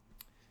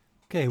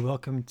Okay,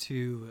 welcome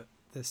to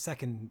the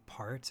second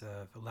part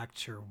of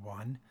Lecture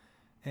 1,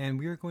 and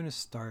we are going to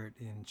start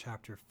in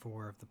Chapter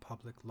 4 of the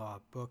Public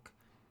Law book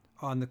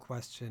on the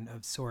question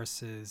of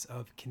sources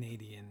of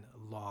Canadian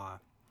law.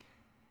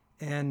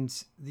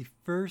 And the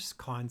first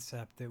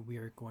concept that we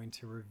are going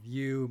to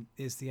review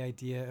is the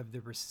idea of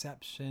the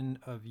reception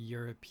of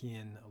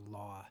European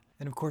law.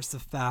 And of course, the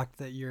fact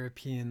that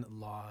European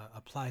law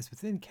applies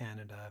within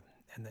Canada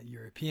and that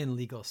European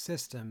legal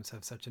systems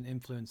have such an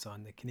influence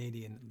on the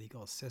Canadian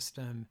legal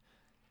system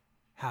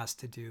has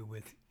to do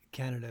with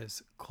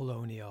Canada's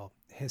colonial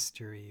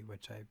history,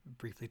 which I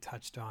briefly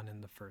touched on in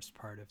the first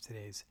part of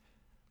today's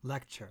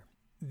lecture.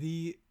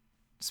 The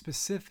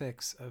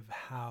specifics of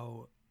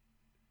how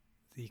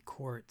the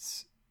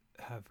courts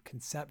have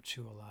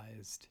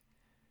conceptualized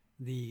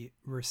the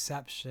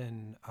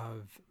reception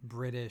of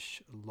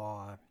British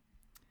law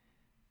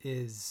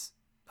is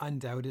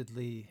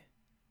undoubtedly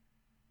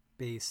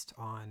based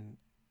on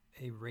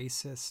a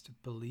racist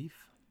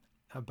belief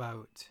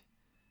about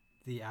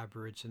the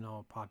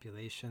Aboriginal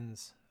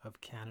populations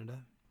of Canada.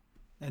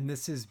 And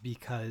this is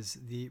because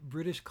the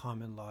British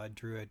common law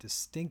drew a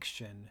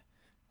distinction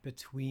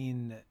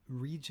between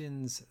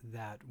regions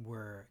that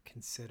were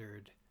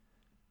considered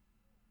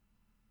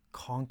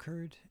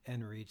conquered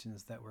and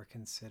regions that were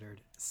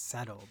considered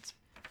settled.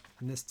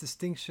 And this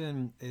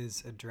distinction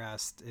is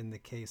addressed in the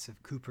case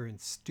of Cooper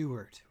and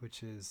Stewart,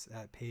 which is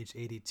at page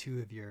 82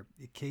 of your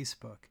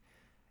casebook.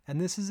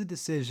 And this is a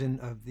decision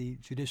of the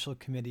Judicial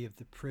Committee of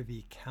the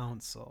Privy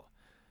Council,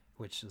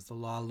 which is the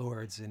law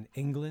lords in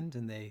England,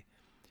 and they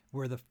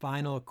were the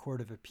final court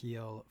of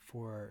appeal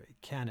for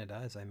Canada,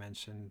 as I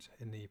mentioned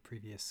in the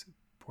previous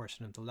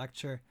portion of the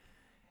lecture.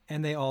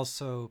 And they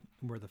also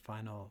were the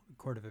final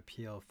court of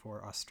appeal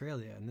for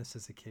Australia. And this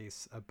is a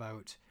case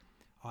about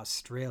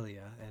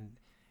Australia. And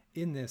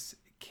in this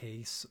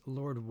case,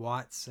 Lord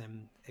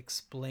Watson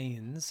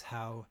explains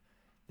how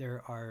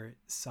there are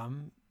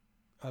some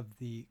of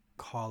the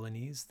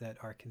colonies that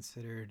are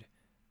considered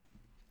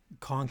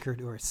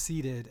conquered or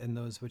ceded and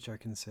those which are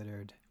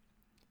considered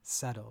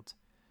settled.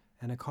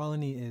 And a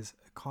colony is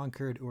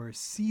conquered or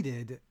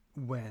ceded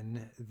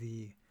when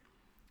the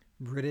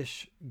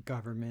British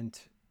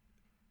government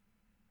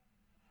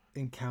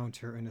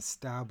encounter an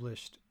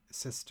established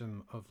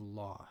system of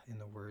law, in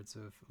the words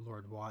of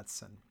Lord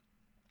Watson.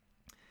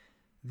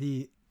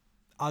 The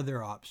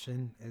other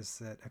option is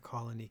that a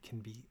colony can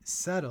be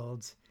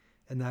settled,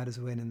 and that is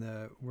when, in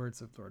the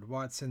words of Lord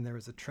Watson, there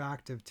is a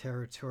tract of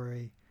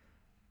territory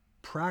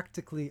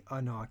practically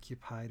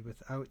unoccupied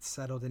without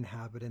settled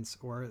inhabitants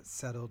or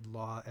settled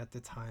law at the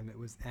time it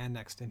was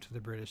annexed into the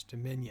British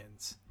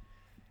dominions.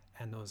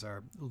 And those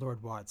are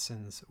Lord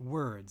Watson's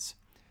words.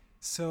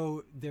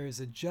 So there's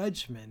a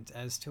judgment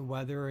as to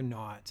whether or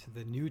not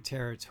the new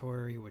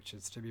territory, which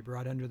is to be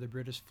brought under the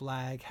British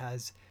flag,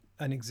 has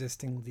an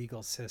existing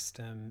legal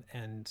system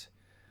and,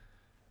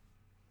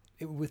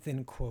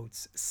 within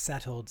quotes,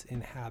 settled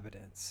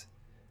inhabitants.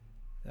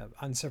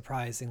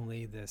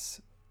 Unsurprisingly,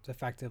 this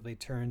effectively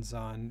turns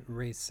on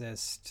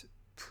racist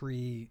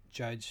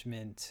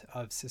prejudgment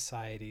of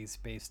societies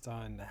based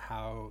on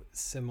how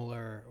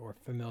similar or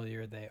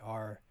familiar they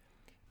are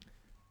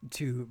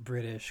to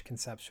British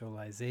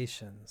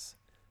conceptualizations.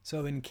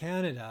 So in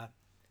Canada,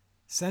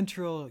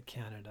 central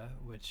Canada,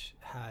 which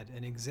had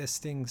an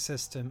existing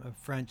system of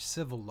French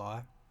civil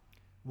law,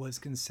 was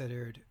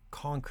considered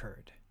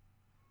conquered.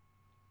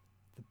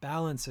 The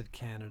balance of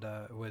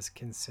Canada was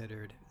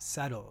considered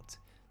settled.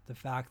 The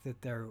fact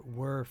that there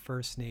were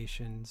First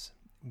Nations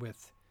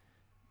with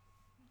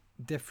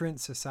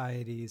different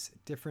societies,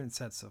 different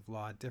sets of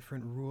law,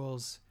 different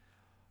rules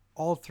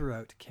all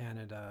throughout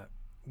Canada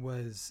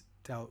was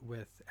dealt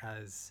with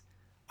as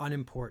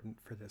unimportant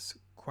for this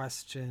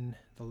question.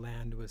 The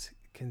land was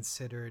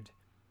considered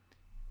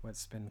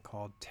what's been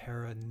called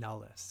terra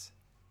nullius.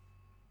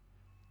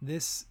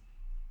 This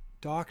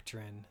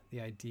doctrine,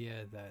 the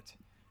idea that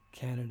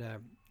Canada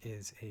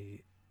is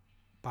a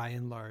by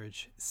and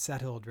large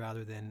settled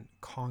rather than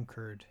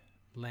conquered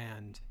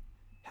land,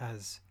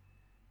 has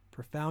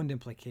profound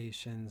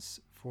implications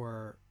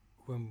for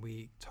when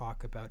we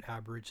talk about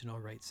Aboriginal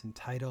rights and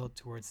title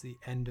towards the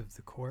end of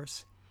the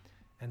course.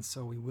 And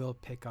so we will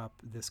pick up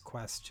this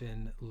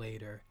question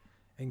later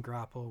and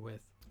grapple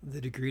with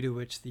the degree to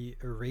which the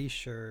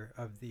erasure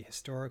of the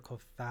historical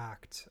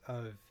fact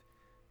of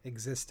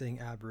existing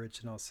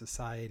Aboriginal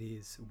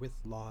societies with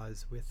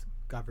laws, with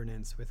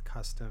governance, with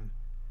custom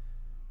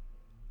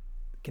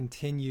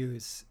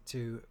continues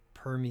to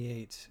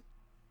permeate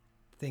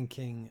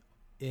thinking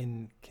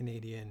in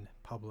Canadian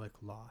public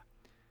law.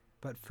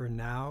 But for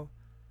now,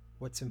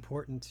 what's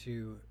important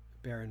to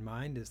bear in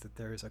mind is that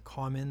there is a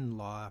common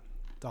law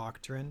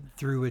doctrine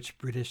through which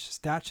British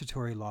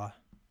statutory law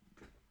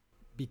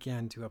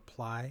began to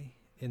apply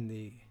in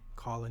the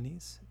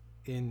colonies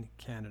in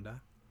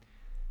Canada.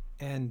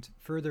 And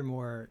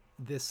furthermore,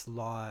 this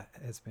law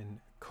has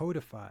been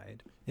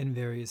codified in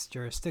various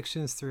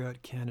jurisdictions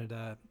throughout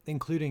Canada,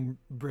 including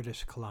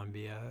British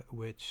Columbia,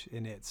 which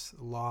in its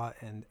Law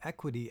and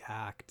Equity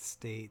Act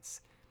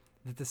states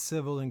that the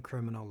civil and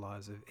criminal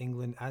laws of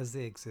England as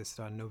they exist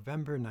on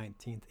November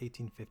 19th,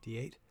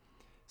 1858,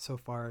 so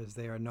far as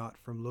they are not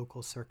from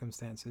local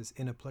circumstances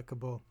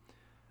inapplicable,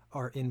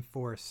 are in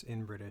force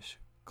in British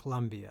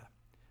Columbia.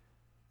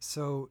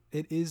 So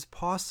it is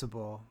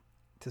possible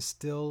to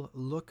still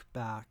look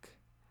back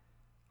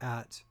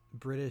at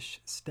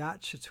British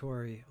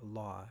statutory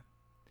law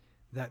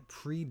that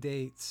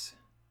predates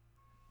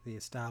the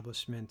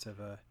establishment of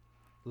a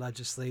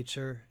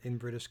legislature in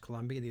British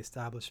Columbia, the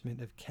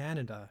establishment of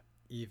Canada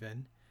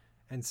even,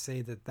 and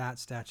say that that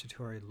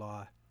statutory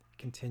law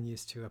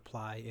continues to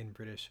apply in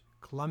British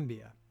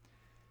Columbia.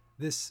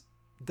 This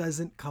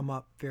doesn't come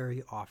up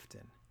very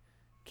often.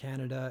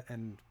 Canada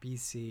and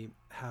BC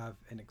have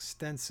an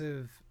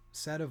extensive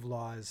set of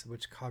laws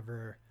which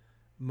cover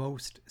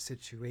most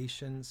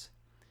situations,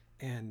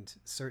 and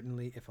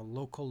certainly if a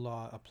local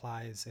law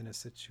applies in a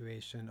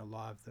situation, a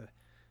law of the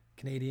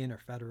Canadian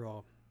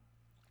federal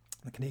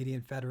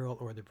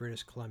or the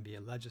British Columbia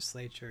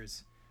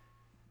legislatures,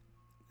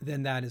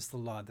 then that is the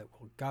law that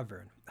will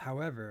govern.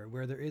 However,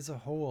 where there is a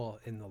hole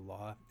in the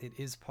law, it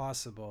is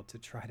possible to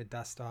try to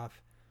dust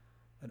off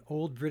an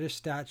old British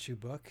statute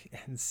book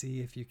and see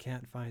if you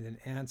can't find an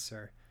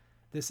answer.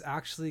 This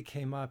actually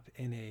came up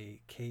in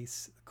a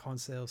case,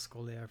 Conseil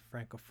scolaire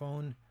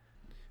francophone.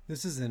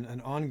 This is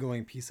an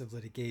ongoing piece of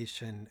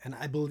litigation, and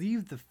I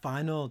believe the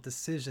final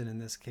decision in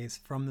this case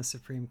from the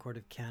Supreme Court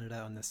of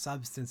Canada on the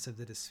substance of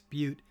the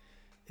dispute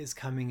is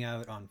coming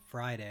out on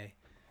Friday.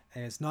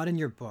 And it's not in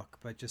your book,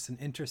 but just an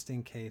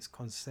interesting case.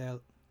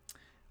 Conseil,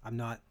 I'm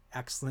not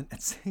excellent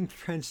at saying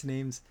French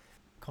names.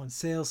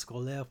 Conseil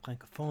scolaire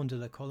francophone de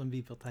la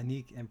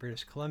Colombie-Britannique and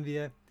British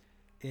Columbia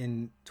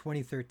in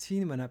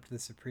 2013 went up to the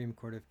Supreme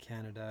Court of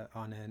Canada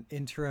on an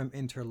interim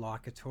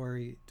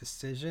interlocutory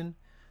decision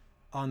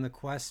on the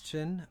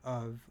question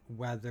of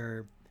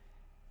whether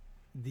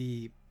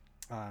the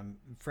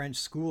French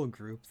school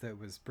group that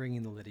was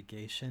bringing the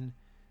litigation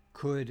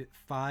could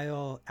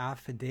file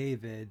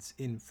affidavits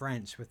in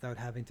French without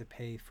having to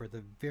pay for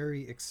the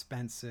very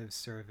expensive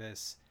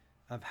service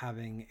of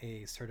having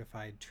a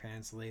certified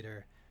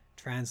translator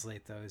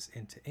translate those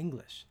into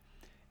English.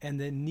 And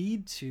the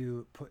need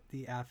to put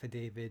the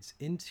affidavits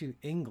into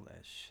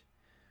English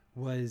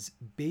was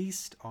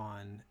based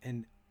on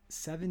a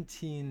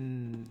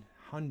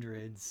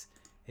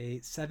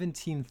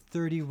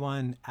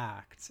 1731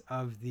 act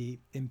of the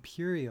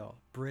Imperial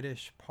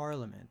British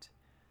Parliament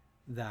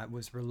that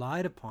was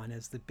relied upon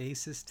as the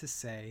basis to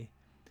say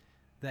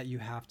that you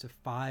have to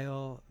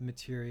file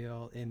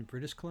material in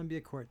British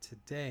Columbia court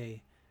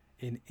today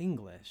in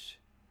English.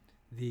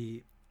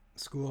 The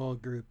school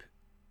group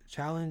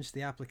challenged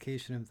the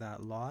application of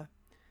that law,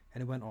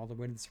 and it went all the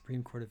way to the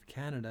Supreme Court of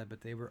Canada, but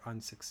they were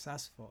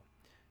unsuccessful.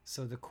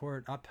 So the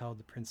court upheld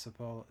the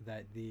principle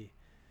that the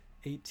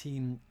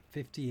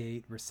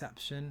 1858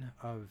 reception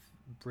of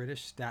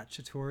British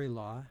statutory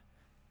law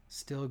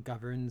still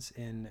governs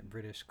in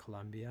British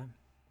Columbia,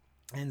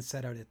 and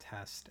set out a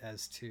test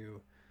as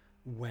to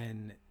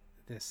when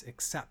this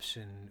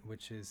exception,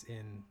 which is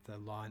in the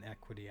Law and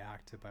Equity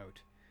Act about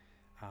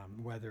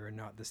whether or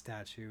not the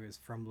statute is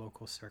from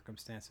local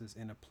circumstances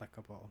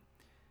inapplicable,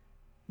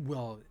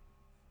 will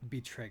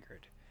be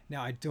triggered.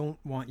 Now, I don't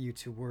want you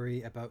to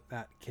worry about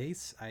that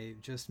case. I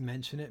just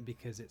mention it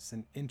because it's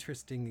an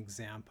interesting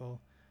example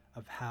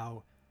of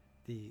how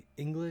the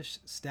English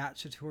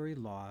statutory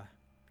law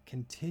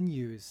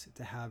continues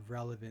to have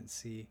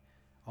relevancy,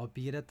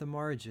 albeit at the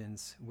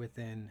margins,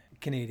 within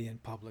Canadian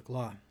public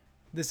law.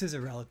 This is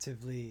a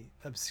relatively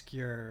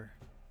obscure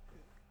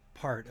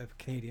part of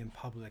Canadian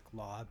public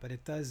law, but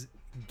it does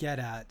get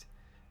at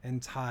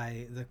and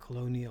tie the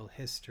colonial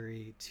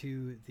history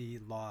to the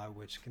law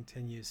which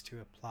continues to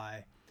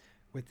apply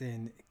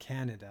within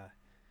Canada.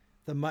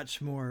 The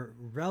much more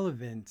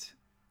relevant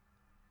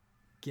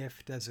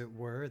gift, as it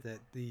were, that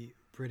the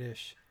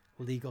British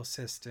legal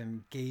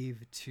system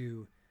gave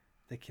to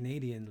the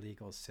Canadian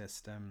legal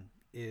system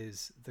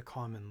is the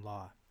common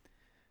law.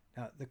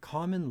 Now, the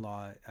common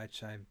law,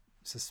 which I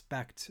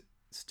suspect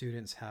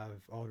students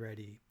have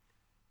already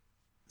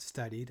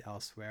studied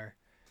elsewhere,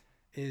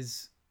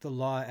 is the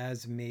law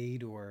as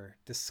made or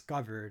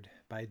discovered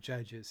by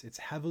judges. It's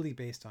heavily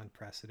based on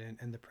precedent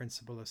and the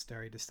principle of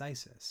stare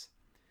decisis.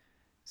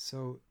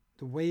 So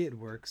the way it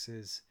works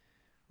is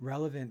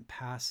relevant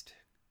past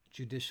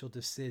judicial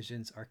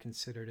decisions are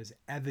considered as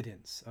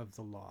evidence of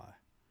the law,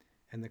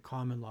 and the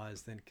common law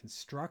is then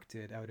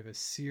constructed out of a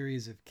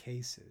series of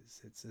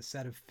cases. It's a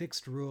set of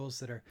fixed rules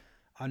that are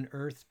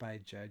unearthed by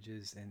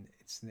judges, and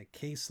it's in the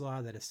case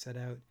law that is set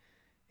out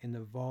in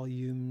the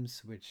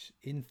volumes which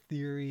in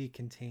theory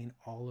contain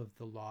all of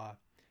the law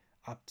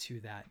up to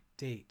that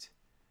date.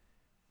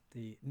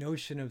 The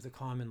notion of the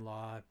common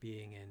law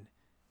being in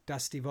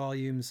dusty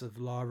volumes of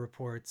law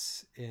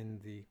reports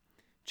in the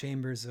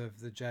chambers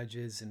of the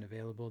judges and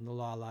available in the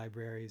law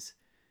libraries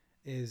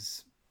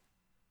is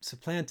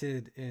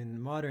supplanted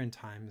in modern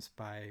times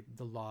by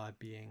the law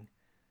being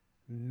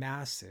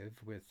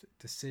massive, with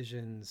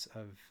decisions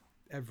of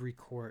every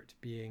court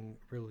being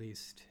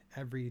released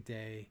every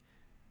day.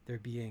 there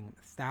being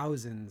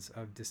thousands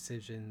of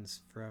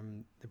decisions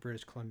from the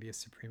British Columbia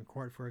Supreme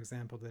Court, for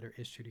example, that are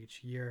issued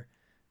each year.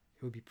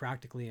 It would be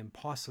practically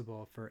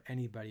impossible for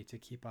anybody to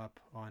keep up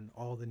on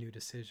all the new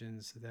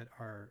decisions that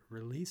are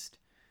released.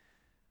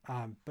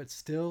 But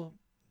still,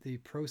 the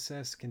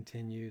process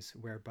continues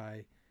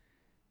whereby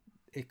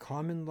a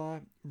common law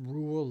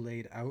rule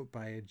laid out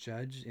by a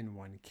judge in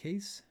one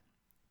case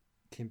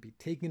can be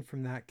taken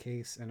from that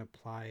case and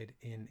applied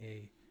in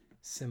a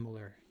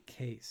similar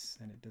case.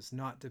 And it does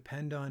not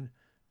depend on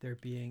there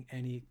being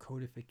any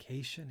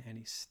codification,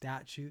 any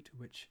statute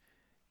which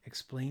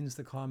explains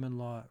the common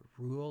law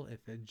rule.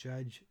 If a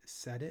judge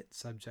said it,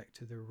 subject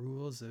to the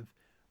rules of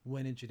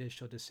when a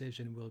judicial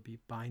decision will be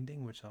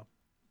binding, which I'll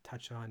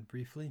touch on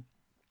briefly,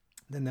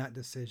 then that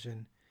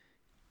decision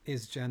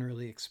is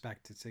generally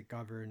expected to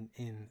govern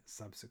in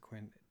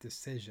subsequent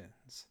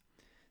decisions.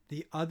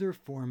 The other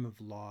form of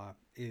law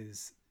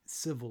is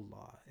civil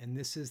law, and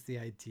this is the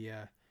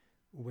idea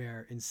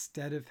where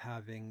instead of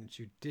having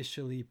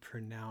judicially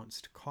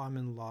pronounced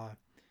common law,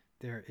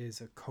 there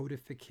is a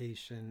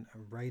codification, a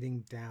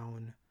writing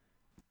down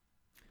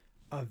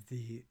of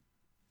the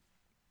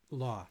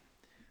law.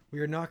 We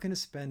are not going to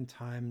spend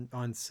time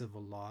on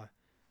civil law.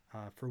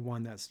 For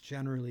one, that's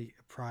generally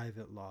a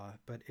private law,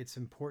 but it's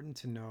important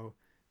to know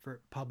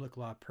for public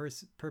law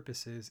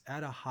purposes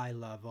at a high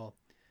level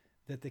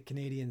that the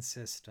Canadian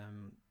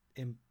system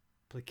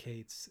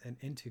implicates and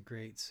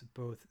integrates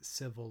both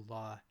civil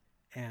law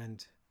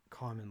and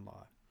common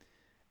law.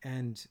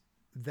 And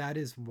that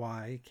is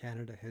why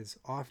Canada has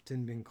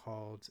often been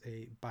called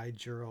a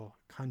bijural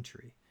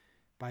country.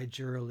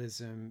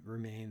 Bijuralism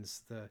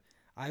remains the,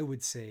 I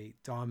would say,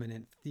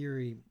 dominant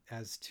theory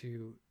as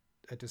to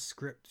a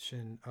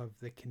description of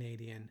the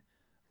Canadian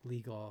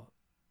legal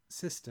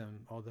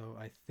system, although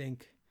I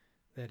think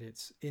that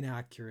it's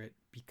inaccurate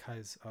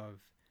because of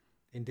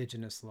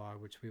Indigenous law,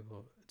 which we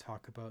will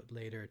talk about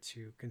later,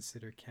 to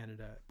consider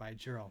Canada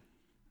bijural.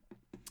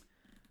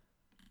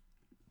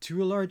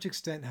 To a large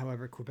extent,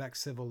 however, Quebec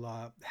civil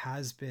law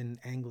has been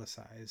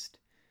anglicized,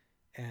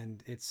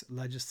 and its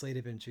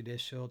legislative and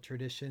judicial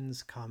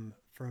traditions come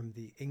from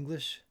the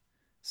English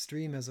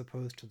stream as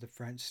opposed to the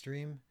French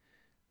stream.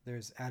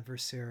 There's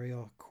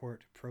adversarial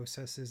court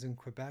processes in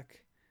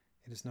Quebec.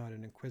 It is not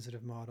an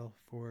inquisitive model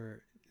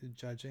for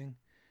judging.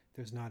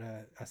 There's not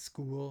a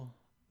school.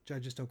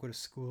 Judges don't go to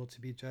school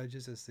to be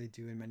judges as they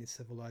do in many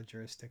civil law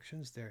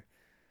jurisdictions. They're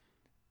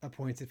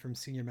appointed from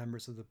senior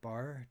members of the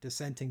bar.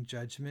 Dissenting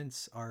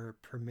judgments are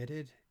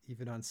permitted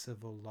even on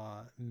civil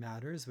law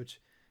matters,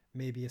 which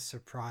may be a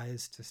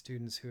surprise to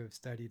students who have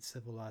studied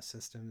civil law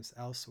systems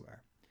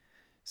elsewhere.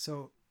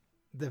 So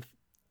the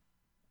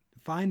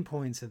fine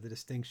points of the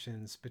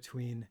distinctions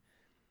between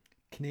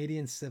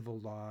Canadian civil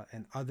law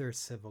and other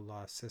civil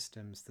law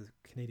systems, the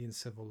Canadian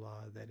civil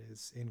law that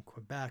is in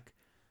Quebec,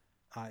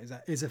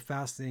 is a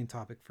fascinating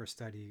topic for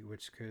study,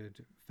 which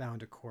could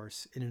found a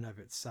course in and of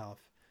itself.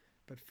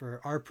 But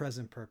for our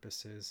present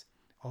purposes,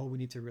 all we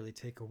need to really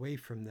take away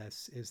from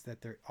this is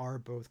that there are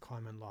both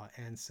common law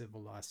and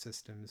civil law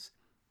systems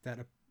that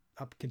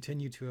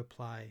continue to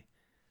apply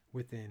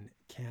within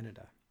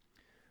Canada.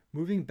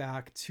 Moving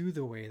back to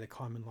the way the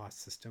common law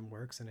system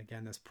works, and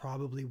again, this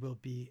probably will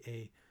be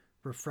a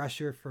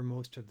refresher for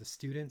most of the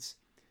students,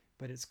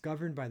 but it's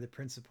governed by the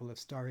principle of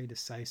stare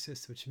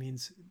decisis, which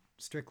means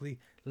strictly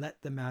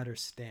let the matter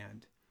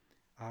stand.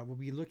 We'll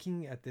be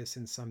looking at this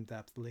in some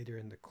depth later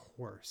in the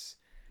course.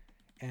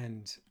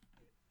 And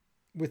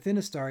within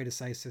a stare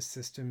decisis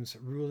systems,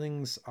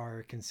 rulings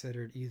are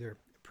considered either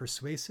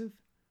persuasive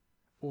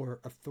or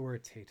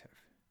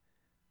authoritative,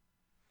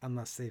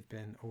 unless they've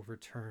been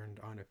overturned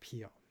on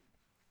appeal.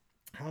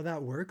 How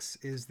that works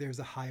is there's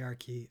a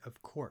hierarchy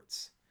of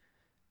courts.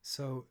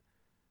 So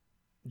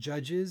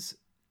judges,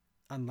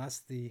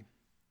 unless the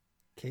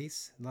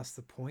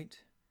point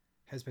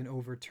has been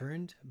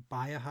overturned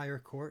by a higher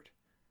court,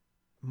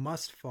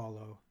 must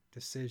follow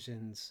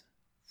decisions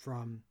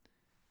from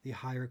the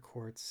higher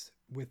courts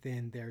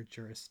within their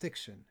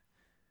jurisdiction.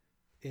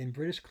 In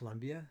British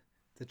Columbia,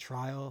 the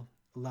trial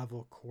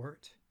level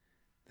court,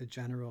 the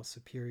General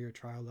Superior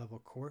Trial Level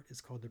Court, is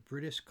called the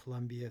British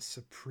Columbia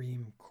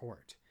Supreme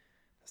Court.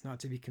 It's not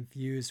to be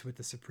confused with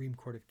the Supreme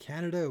Court of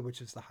Canada, which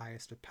is the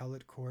highest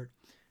appellate court,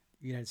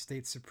 the United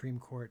States Supreme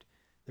Court.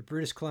 The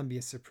British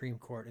Columbia Supreme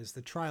Court is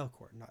the trial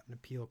court, not an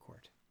appeal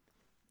court.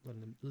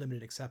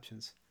 Limited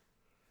exceptions.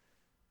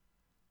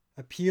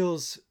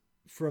 Appeals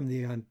from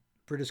the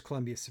British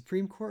Columbia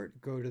Supreme Court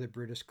go to the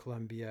British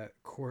Columbia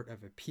Court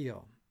of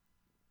Appeal.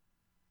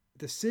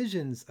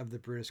 Decisions of the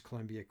British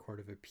Columbia Court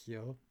of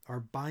Appeal are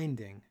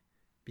binding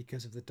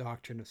because of the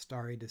doctrine of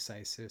stare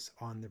decisis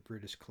on the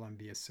British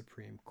Columbia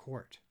Supreme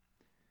Court.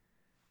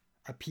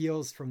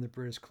 Appeals from the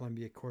British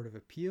Columbia Court of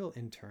Appeal,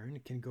 in turn,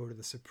 can go to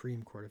the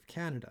Supreme Court of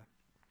Canada.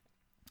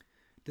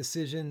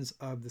 Decisions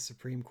of the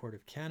Supreme Court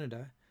of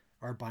Canada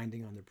are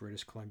binding on the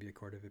British Columbia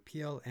Court of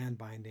Appeal and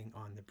binding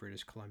on the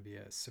British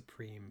Columbia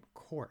Supreme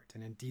Court.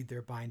 And indeed,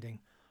 they're binding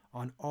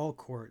on all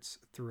courts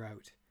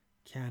throughout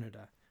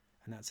Canada.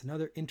 And that's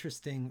another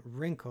interesting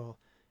wrinkle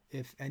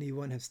if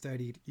anyone has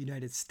studied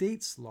United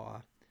States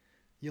law,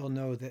 you'll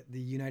know that the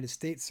United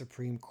States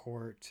Supreme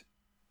Court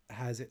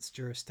has its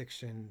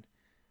jurisdiction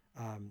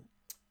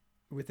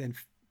within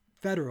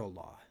federal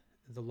law,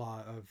 the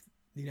law of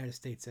the United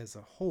States as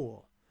a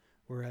whole,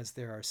 whereas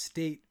there are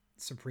state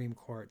Supreme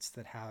Courts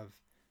that have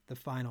the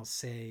final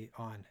say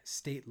on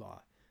state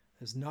law.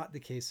 That's not the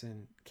case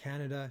in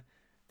Canada.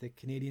 The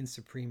Canadian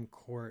Supreme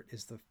Court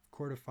is the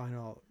court of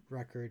final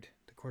record,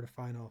 the court of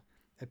final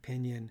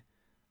opinion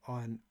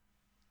on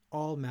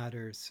all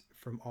matters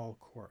from all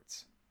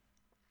courts.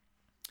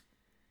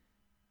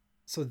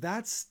 So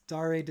that's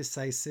stare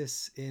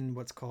decisis in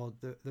what's called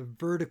the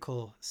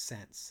vertical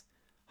sense.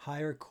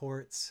 Higher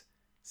courts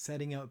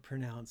setting out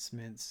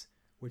pronouncements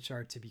which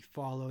are to be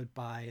followed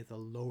by the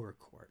lower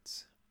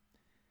courts.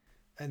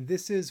 And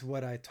this is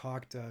what I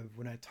talked of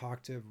when I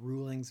talked of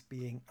rulings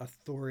being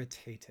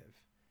authoritative.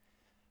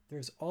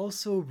 There's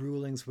also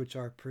rulings which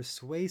are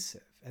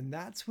persuasive, and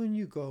that's when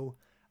you go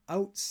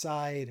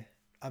outside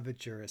of a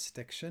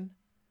jurisdiction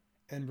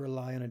and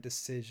rely on a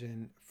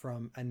decision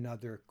from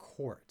another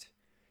court.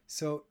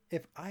 So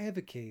if I have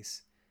a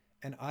case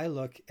and I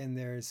look and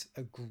there's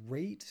a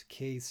great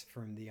case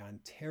from the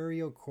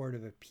Ontario Court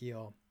of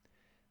Appeal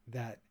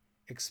that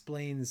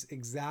explains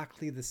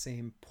exactly the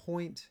same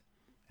point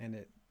and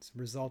its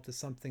result is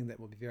something that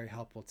will be very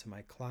helpful to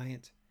my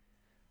client,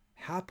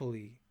 I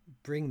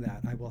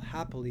will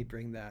happily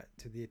bring that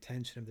to the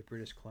attention of the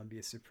British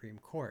Columbia Supreme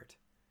Court.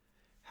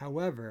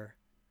 However,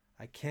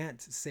 I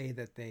can't say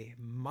that they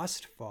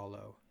must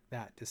follow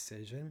that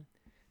decision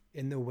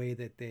in the way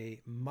that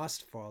they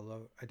must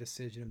follow a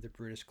decision of the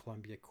British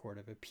Columbia Court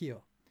of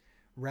Appeal.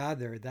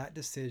 Rather, that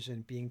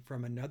decision being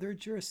from another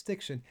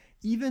jurisdiction,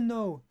 even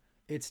though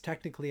it's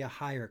technically a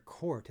higher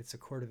court, it's a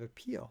court of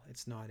appeal.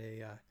 It's not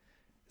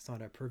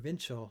a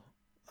provincial,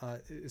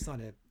 it's not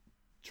a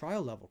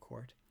trial level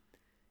court.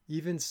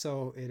 Even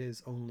so, it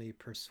is only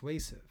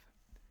persuasive.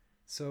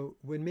 So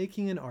when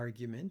making an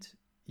argument,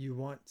 you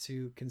want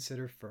to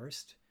consider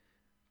first,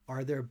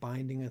 are there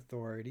binding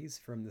authorities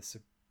from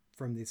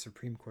the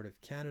Supreme Court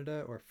of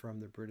Canada or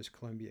from the British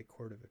Columbia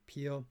Court of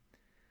Appeal?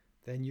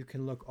 Then you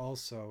can look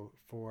also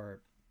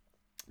for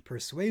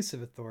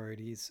persuasive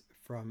authorities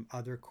from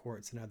other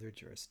courts and other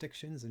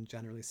jurisdictions. And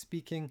generally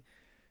speaking,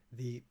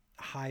 the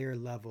higher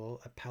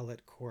level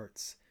appellate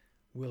courts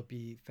will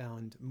be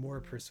found more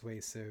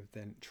persuasive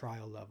than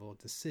trial level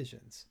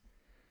decisions.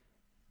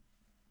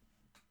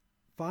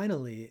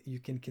 Finally, you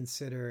can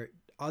consider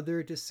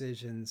other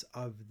decisions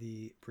of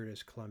the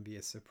British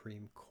Columbia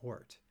Supreme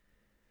Court.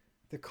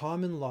 The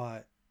common law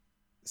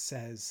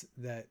says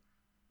that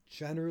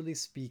generally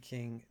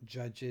speaking,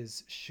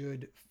 judges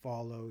should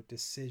follow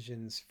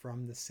decisions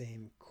from the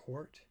same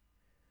court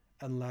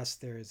unless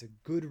there is a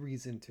good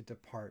reason to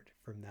depart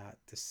from that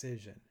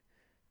decision.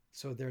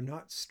 So they're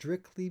not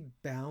strictly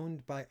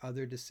bound by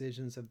other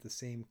decisions of the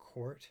same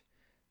court,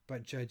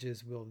 but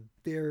judges will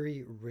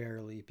very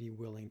rarely be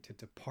willing to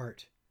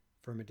depart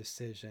from a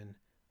decision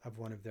of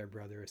one of their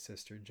brother or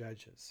sister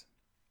judges.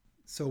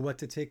 So what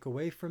to take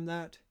away from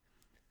that?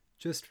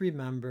 Just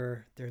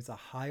remember there's a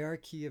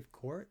hierarchy of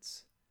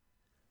courts,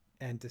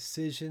 and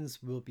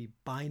decisions will be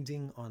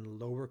binding on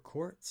lower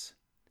courts.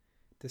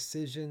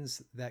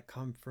 Decisions that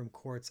come from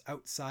courts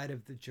outside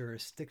of the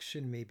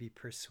jurisdiction may be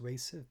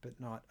persuasive but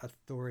not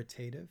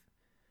authoritative.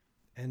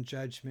 And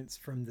judgments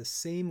from the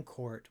same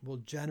court will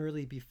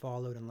generally be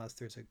followed unless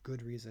there's a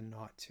good reason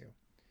not to.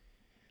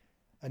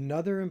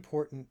 Another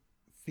important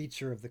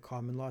feature of the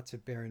common law to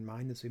bear in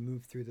mind as we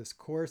move through this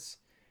course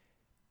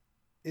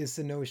is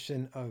the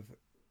notion of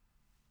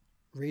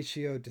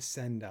ratio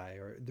decidendi,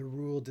 or the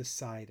rule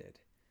decided,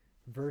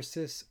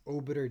 versus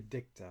obiter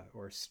dicta,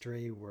 or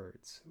stray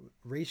words.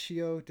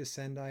 Ratio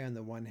decidendi on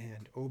the one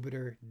hand,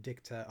 obiter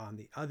dicta on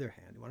the other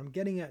hand. What I'm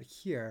getting at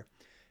here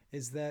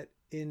is that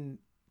in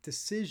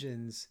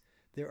decisions,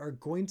 there are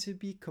going to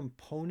be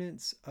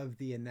components of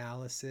the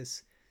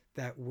analysis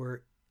that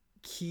were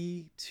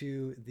key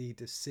to the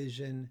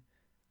decision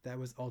that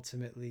was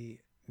ultimately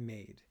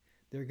made.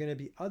 There are going to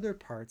be other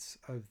parts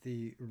of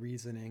the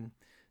reasoning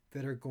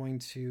that are going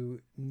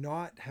to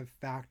not have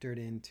factored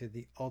into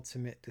the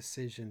ultimate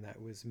decision that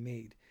was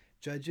made.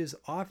 Judges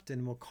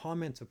often will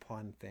comment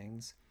upon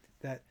things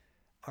that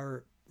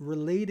are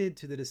related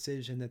to the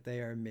decision that they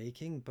are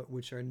making, but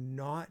which are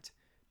not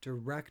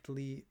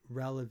directly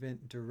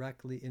relevant,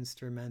 directly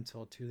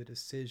instrumental to the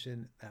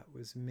decision that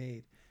was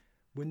made.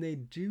 When they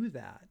do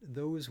that,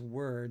 those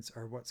words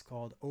are what's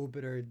called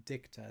obiter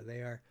dicta.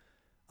 They are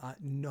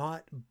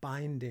not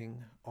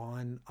binding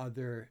on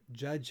other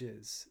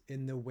judges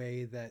in the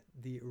way that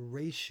the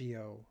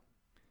ratio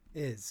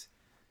is.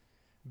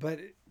 But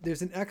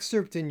there's an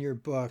excerpt in your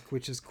book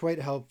which is quite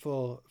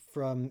helpful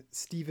from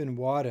Stephen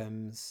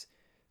Wadhams,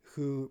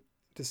 who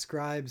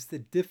describes the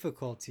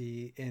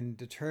difficulty in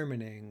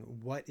determining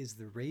what is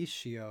the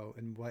ratio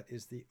and what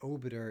is the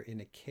obiter in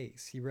a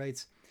case. He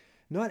writes,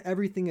 "Not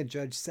everything a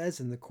judge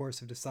says in the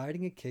course of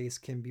deciding a case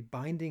can be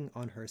binding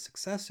on her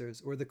successors,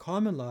 or the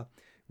common law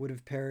would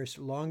have perished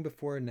long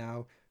before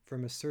now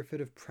from a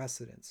surfeit of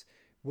precedents.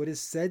 What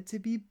is said to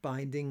be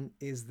binding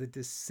is the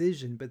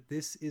decision, but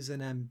this is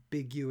an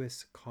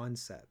ambiguous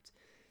concept.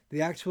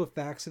 The actual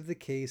facts of the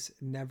case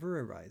never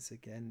arise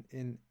again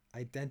in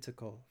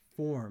identical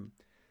form.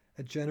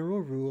 A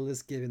general rule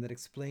is given that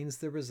explains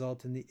the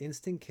result in the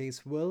instant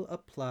case will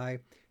apply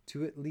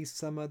to at least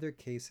some other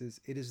cases.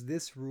 It is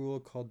this rule,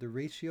 called the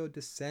ratio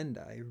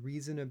decidendi,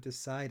 reason of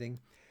deciding,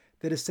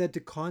 that is said to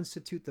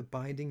constitute the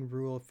binding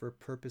rule for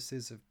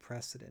purposes of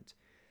precedent.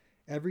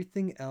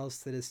 Everything else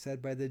that is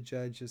said by the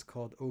judge is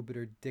called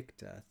obiter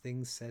dicta,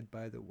 things said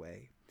by the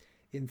way.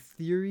 In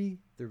theory,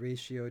 the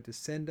ratio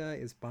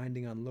decidendi is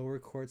binding on lower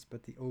courts,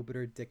 but the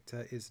obiter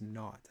dicta is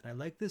not. And I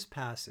like this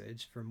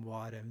passage from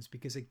Wadhams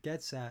because it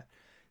gets at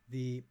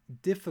the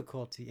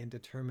difficulty in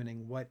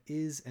determining what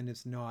is and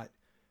is not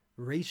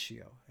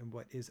ratio and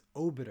what is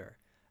obiter.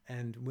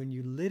 And when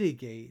you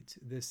litigate,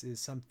 this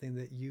is something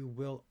that you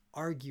will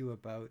argue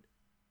about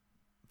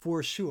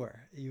for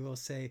sure. You will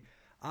say,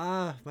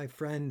 my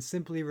friend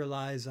simply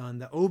relies on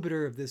the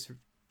obiter of this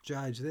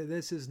judge.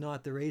 This is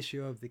not the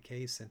ratio of the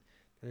case. And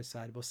the other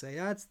side will say,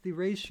 that's the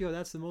ratio.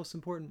 That's the most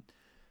important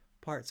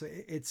part. So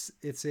it's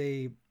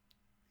a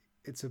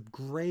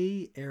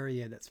gray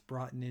area that's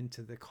brought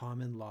into the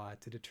common law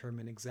to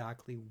determine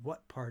exactly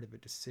what part of a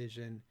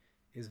decision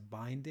is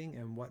binding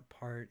and what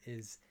part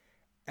is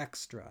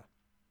extra.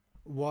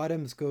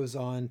 Wadhams goes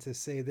on to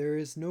say there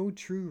is no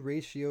true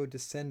ratio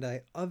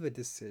decidendi of a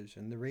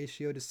decision. The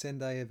ratio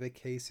decidendi of a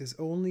case is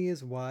only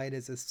as wide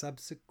as a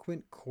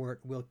subsequent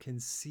court will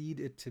concede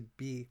it to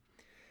be.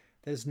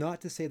 That is not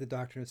to say the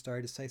doctrine of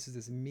stare decisis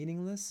is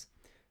meaningless.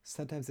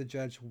 Sometimes the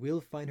judge will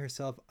find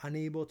herself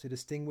unable to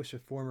distinguish a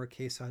former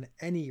case on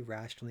any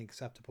rationally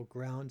acceptable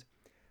ground,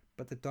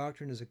 but the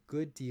doctrine is a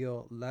good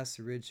deal less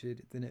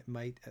rigid than it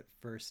might at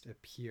first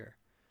appear.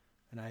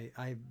 And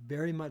I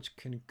very much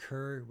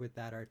concur with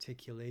that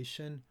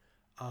articulation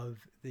of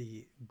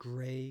the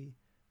gray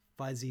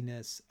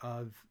fuzziness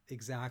of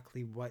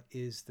exactly what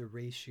is the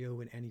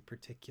ratio in any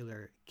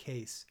particular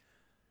case.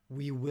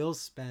 We will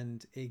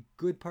spend a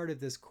good part of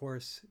this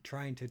course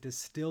trying to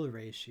distill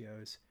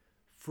ratios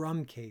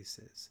from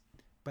cases,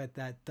 but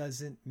that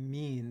doesn't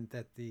mean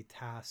that the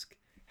task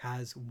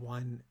has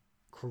one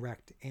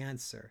correct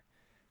answer.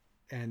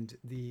 And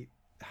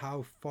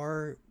how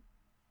far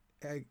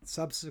a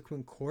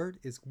subsequent court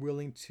is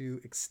willing to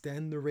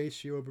extend the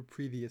ratio of a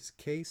previous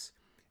case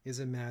is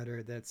a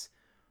matter that's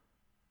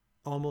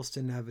almost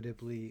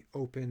inevitably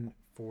open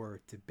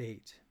for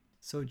debate.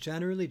 So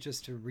generally,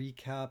 just to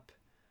recap,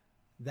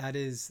 that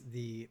is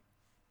the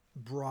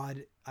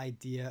broad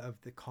idea of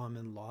the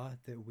common law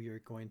that we are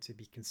going to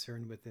be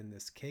concerned with in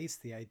this case.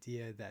 The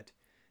idea that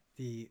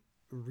the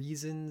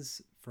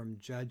reasons from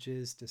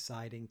judges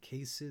deciding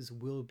cases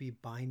will be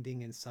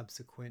binding in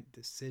subsequent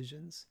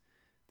decisions.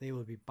 They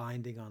will be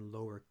binding on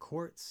lower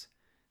courts.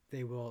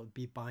 They will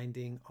be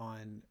binding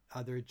on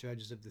other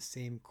judges of the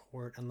same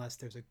court unless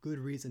there's a good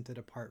reason to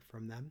depart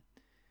from them.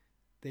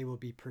 They will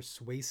be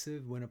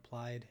persuasive when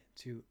applied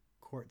to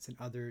courts in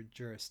other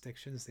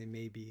jurisdictions. They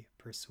may be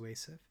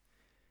persuasive.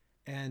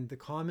 And the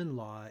common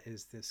law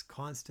is this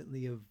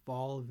constantly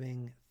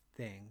evolving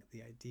thing,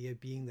 the idea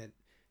being that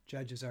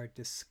judges are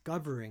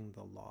discovering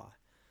the law.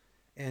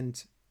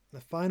 And the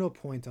final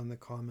point on the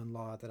common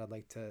law that I'd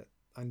like to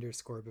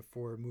underscore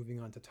before moving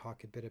on to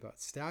talk a bit about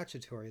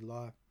statutory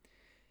law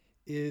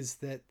is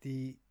that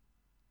the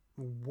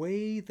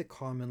way the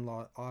common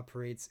law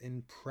operates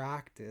in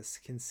practice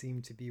can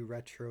seem to be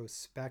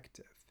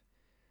retrospective.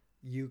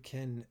 You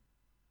can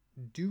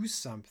do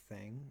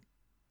something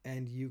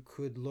and you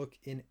could look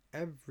in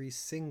every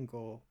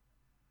single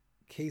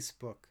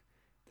casebook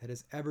that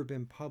has ever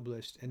been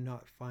published and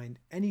not find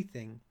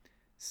anything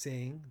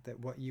saying that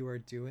what you are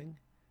doing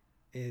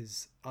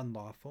is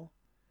unlawful.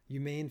 You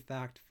may in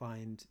fact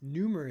find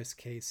numerous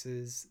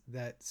cases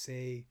that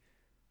say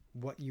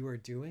what you are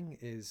doing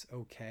is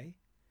okay.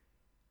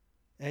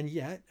 And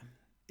yet,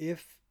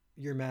 if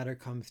your matter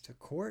comes to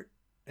court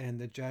and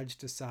the judge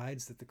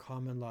decides that the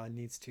common law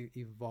needs to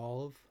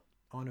evolve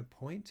on a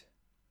point,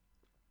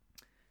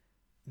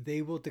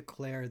 they will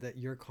declare that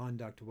your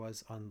conduct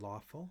was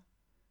unlawful,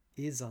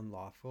 is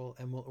unlawful,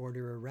 and will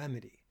order a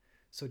remedy.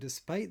 So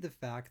despite the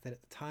fact that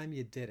at the time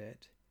you did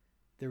it,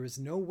 there was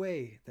no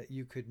way that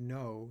you could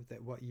know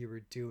that what you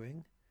were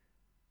doing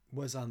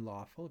was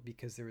unlawful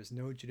because there was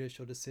no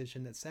judicial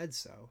decision that said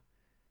so,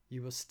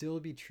 you will still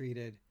be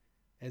treated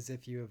as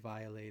if you have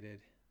violated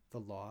the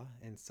law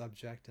and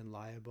subject and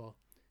liable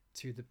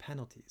to the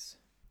penalties.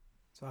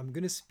 So I'm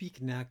going to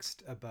speak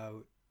next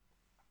about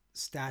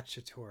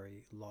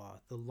statutory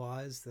law, the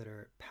laws that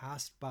are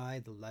passed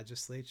by the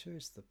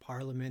legislatures, the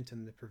parliament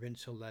and the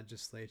provincial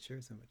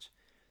legislatures, and which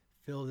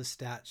fill the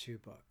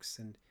statute books.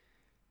 And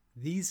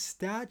these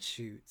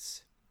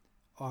statutes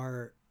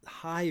are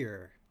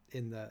higher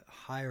in the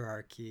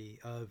hierarchy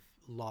of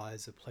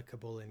laws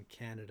applicable in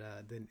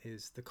Canada than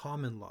is the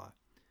common law.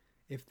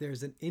 If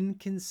there's an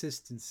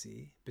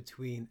inconsistency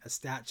between a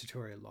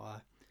statutory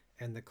law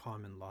and the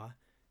common law,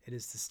 it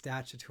is the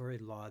statutory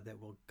law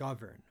that will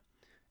govern.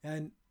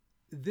 And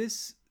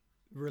this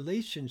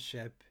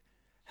relationship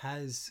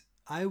has,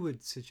 I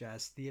would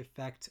suggest, the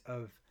effect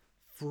of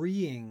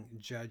freeing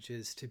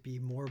judges to be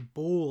more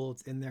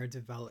bold in their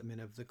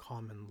development of the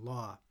common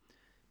law.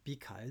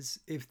 Because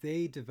if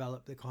they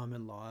develop the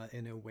common law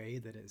in a way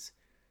that is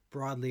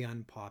broadly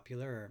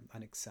unpopular or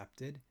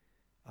unaccepted,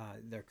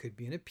 there could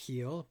be an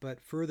appeal, but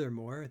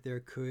furthermore,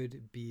 there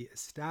could be a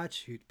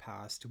statute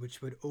passed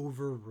which would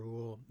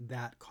overrule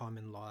that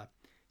common law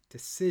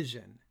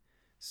decision.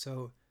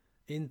 So,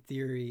 in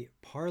theory,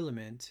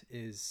 Parliament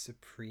is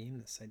supreme,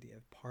 this idea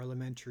of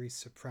parliamentary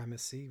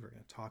supremacy. We're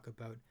going to talk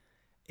about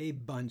a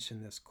bunch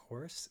in this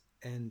course.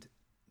 And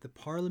the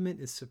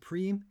Parliament is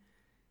supreme.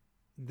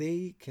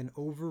 They can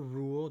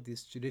overrule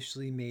these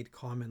judicially made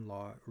common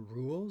law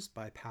rules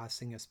by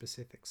passing a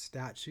specific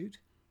statute,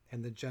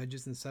 and the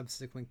judges in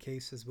subsequent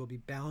cases will be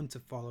bound to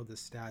follow the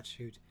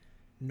statute,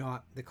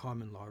 not the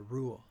common law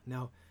rule.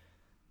 Now,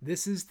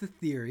 this is the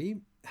theory.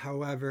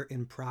 However,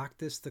 in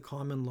practice, the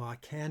common law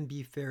can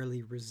be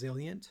fairly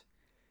resilient,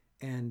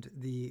 and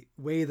the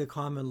way the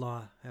common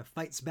law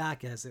fights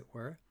back, as it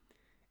were,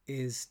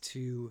 is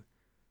to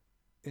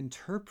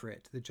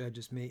the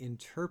judges may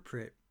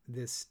interpret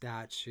this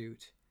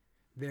statute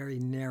very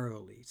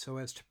narrowly so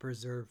as to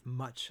preserve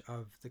much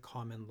of the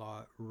common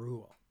law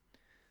rule.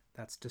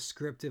 That's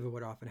descriptive of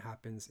what often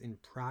happens in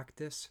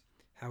practice.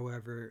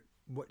 However,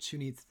 what you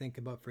need to think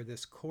about for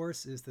this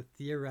course is the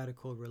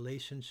theoretical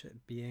relationship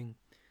being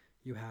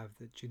you have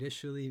the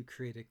judicially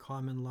created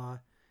common law,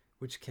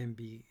 which can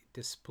be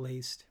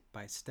displaced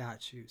by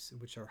statutes,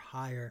 which are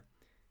higher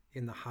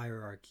in the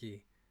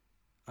hierarchy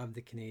of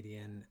the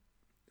Canadian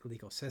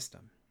legal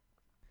system.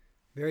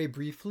 Very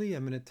briefly,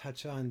 I'm going to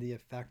touch on the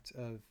effect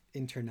of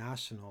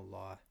international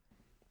law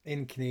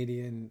in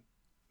Canadian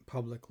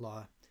public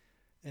law.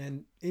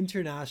 And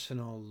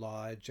international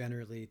law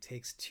generally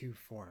takes two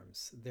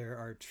forms. There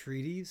are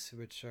treaties,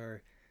 which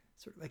are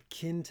sort of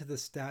akin to the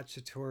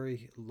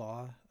statutory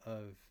law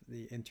of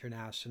the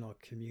international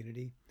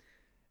community.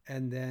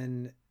 And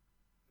then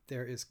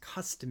there is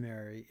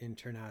customary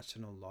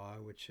international law,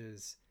 which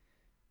is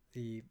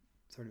the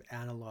sort of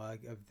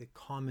analog of the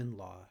common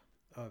law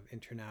of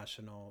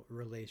international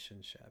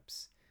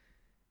relationships.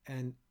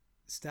 And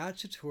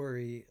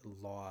statutory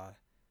law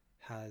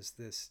has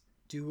this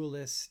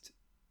dualist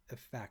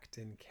effect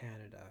in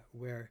Canada,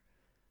 where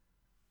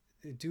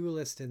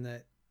dualist in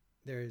that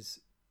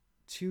there's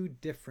two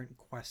different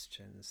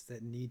questions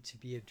that need to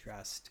be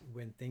addressed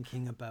when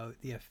thinking about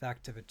the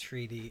effect of a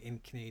treaty in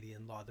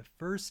Canadian law. The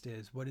first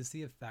is, what is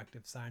the effect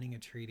of signing a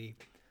treaty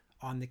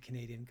on the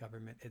Canadian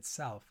government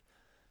itself?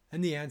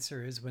 And the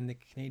answer is, when the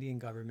Canadian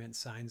government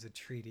signs a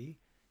treaty,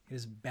 it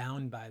is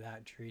bound by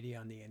that treaty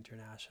on the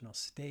international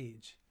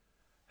stage.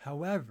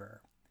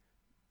 However,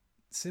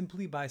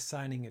 simply by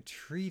signing a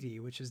treaty,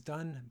 which is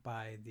done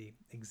by the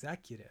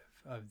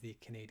executive of the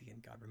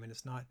Canadian government,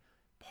 it's not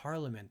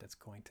Parliament that's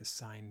going to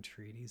sign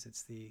treaties,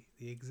 it's the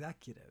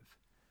executive.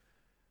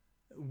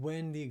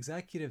 When the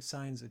executive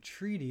signs a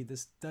treaty,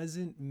 this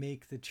doesn't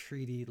make the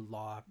treaty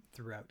law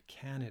throughout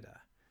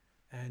Canada.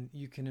 And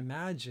you can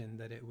imagine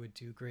that it would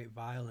do great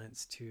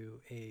violence to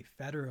a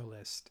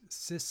federalist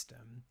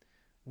system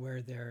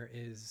where there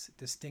is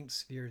distinct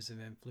spheres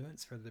of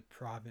influence for the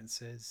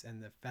provinces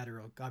and the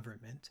federal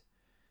government,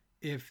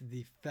 if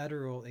the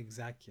federal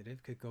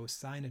executive could go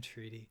sign a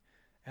treaty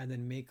and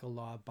then make a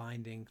law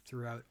binding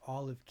throughout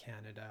all of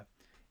Canada,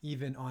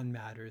 even on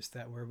matters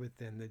that were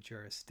within the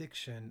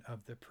jurisdiction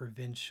of the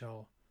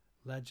provincial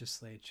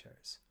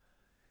legislatures.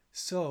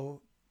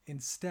 So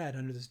instead,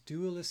 under this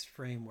dualist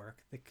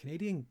framework, the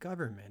Canadian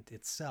government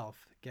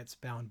itself gets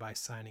bound by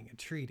signing a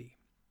treaty.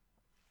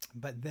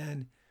 But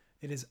then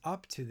it is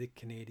up to the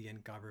Canadian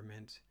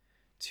government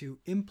to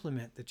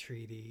implement the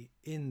treaty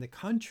in the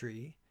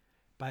country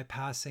by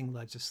passing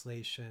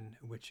legislation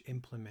which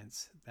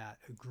implements that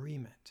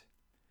agreement.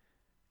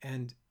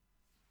 And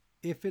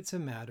if it's a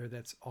matter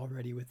that's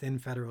already within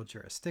federal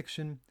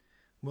jurisdiction,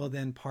 well,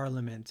 then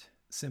Parliament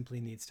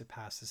simply needs to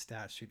pass a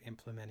statute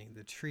implementing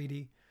the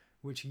treaty,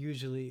 which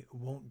usually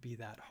won't be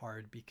that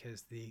hard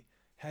because the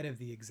head of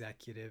the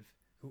executive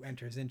who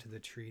enters into the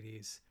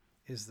treaties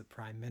is the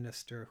Prime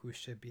Minister, who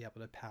should be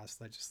able to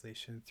pass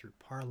legislation through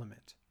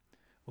Parliament.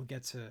 We'll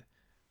get to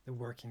the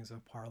workings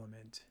of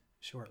Parliament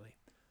shortly.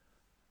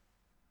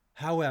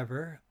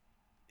 However,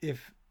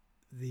 if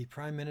the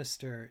Prime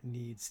Minister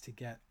needs to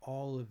get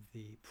all of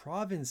the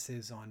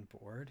provinces on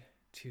board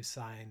to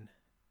sign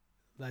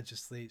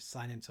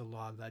into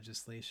law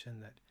legislation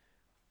that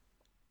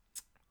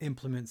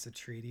implements a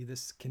treaty,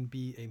 this can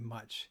be a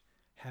much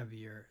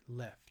heavier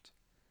lift.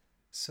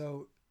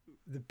 So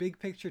the big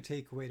picture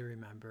takeaway to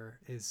remember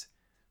is,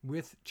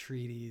 with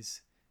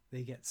treaties,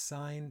 they get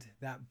signed,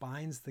 that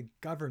binds the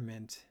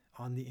government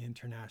on the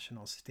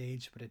international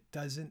stage, but it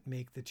doesn't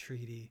make the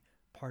treaty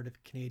part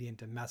of Canadian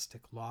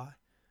domestic law.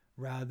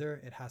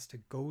 Rather, it has to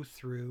go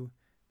through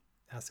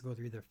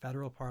either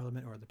federal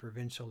parliament or the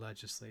provincial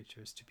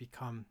legislatures to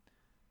become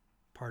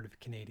part of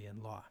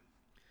Canadian law.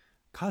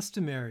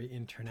 Customary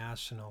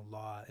international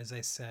law, as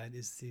I said,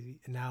 is the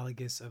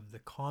analogous of the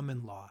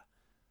common law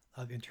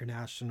of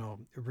international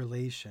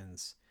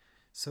relations.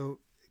 So,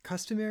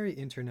 customary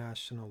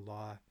international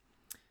law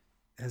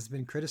has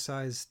been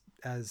criticized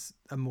as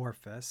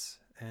amorphous,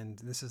 and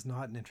this is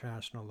not an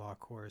international law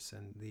course,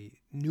 and the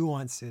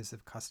nuances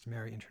of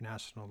customary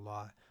international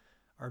law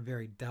are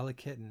very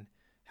delicate and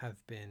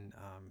have been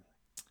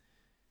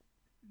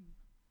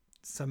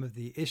some of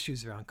the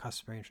issues around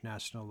customary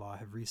international law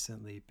have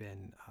recently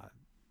been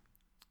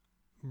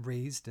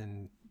raised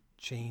and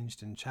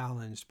changed and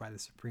challenged by the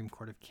Supreme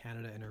Court of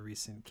Canada in a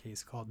recent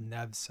case called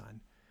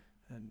Nevson.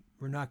 And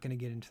we're not going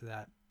to get into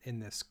that in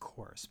this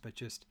course, but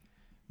just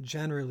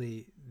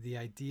generally, the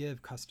idea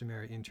of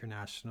customary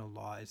international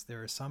law is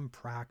there are some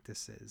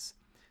practices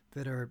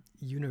that are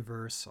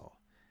universal,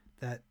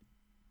 that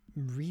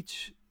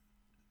reach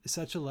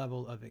such a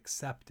level of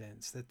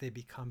acceptance that they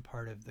become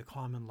part of the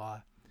common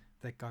law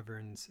that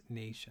governs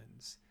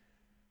nations.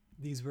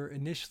 These were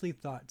initially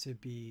thought to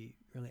be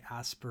really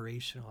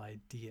aspirational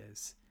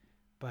ideas,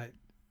 but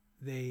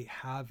they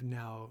have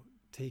now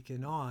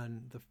taken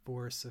on the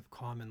force of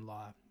common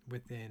law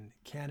within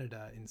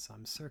Canada in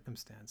some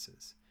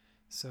circumstances.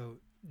 So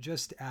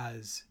just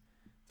as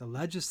the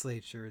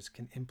legislatures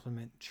can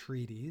implement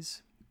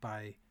treaties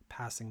by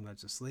passing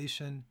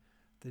legislation,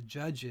 the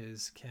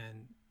judges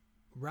can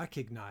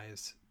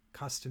recognize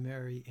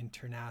customary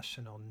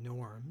international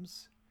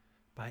norms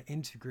by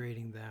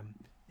integrating them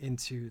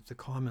into the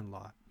common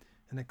law.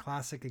 And a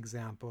classic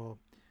example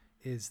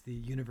is the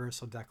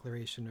Universal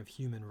Declaration of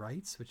Human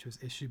Rights, which was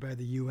issued by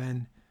the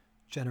UN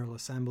General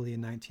Assembly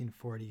in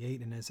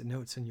 1948. And as it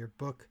notes in your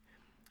book,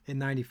 in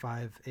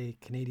 1995, a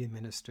Canadian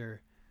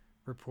minister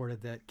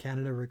reported that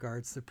Canada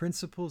regards the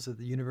principles of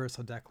the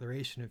Universal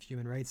Declaration of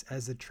Human Rights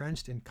as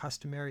entrenched in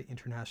customary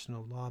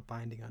international law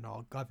binding on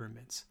all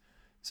governments.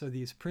 So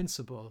these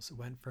principles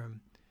went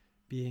from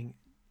being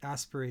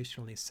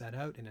aspirationally set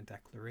out in a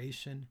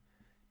declaration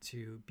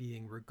to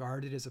being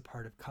regarded as a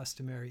part of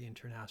customary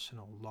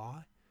international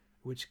law,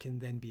 which can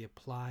then be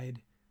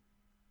applied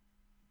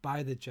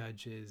by the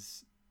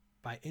judges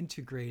by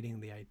integrating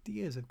the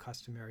ideas of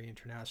customary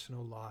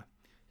international law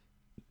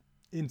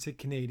into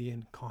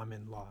Canadian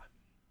common law.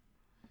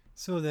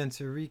 So then,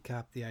 to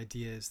recap the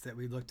ideas that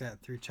we looked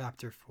at through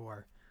Chapter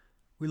 4,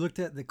 we looked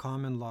at the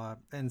common law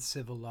and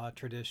civil law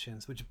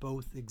traditions, which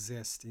both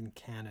exist in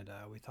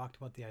Canada. We talked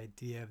about the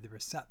idea of the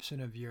reception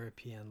of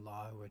European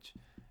law, which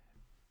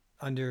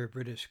under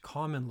British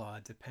common law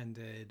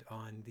depended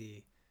on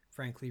the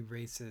frankly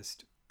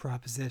racist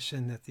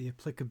proposition that the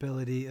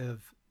applicability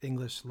of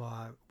English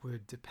law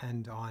would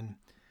depend on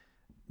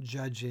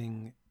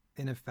judging,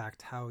 in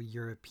effect, how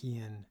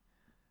European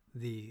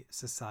the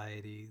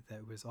society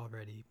that was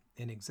already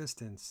in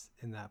existence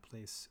in that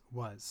place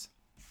was.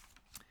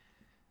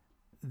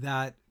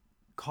 That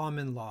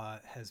common law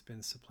has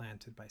been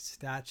supplanted by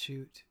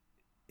statute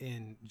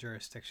in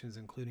jurisdictions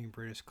including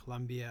British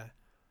Columbia,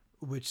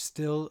 which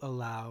still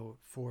allow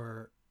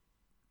for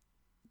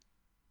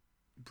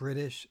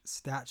British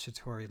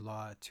statutory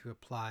law to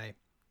apply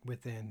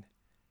within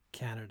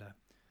Canada,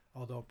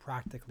 although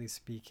practically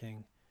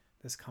speaking,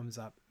 this comes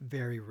up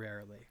very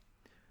rarely.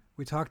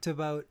 We talked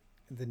about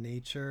the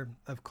nature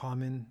of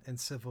common and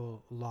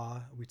civil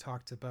law. We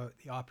talked about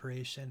the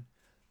operation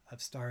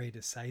of stare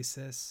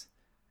decisis,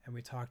 and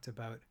we talked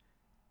about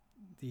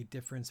the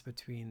difference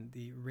between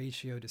the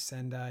ratio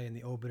decidendi and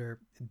the obiter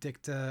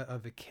dicta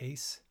of a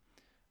case.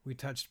 We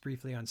touched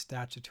briefly on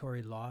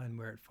statutory law and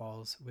where it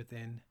falls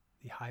within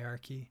the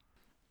hierarchy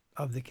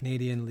of the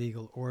Canadian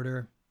legal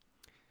order.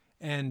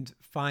 And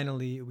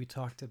finally, we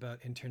talked about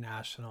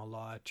international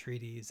law,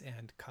 treaties,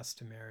 and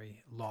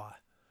customary law.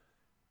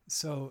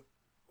 So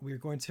we're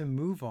going to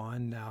move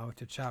on now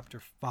to Chapter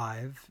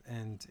 5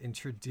 and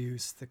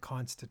introduce the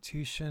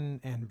Constitution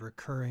and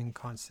recurring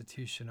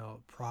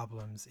constitutional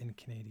problems in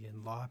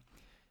Canadian law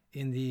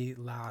in the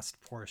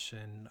last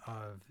portion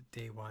of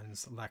Day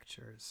 1's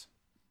lectures.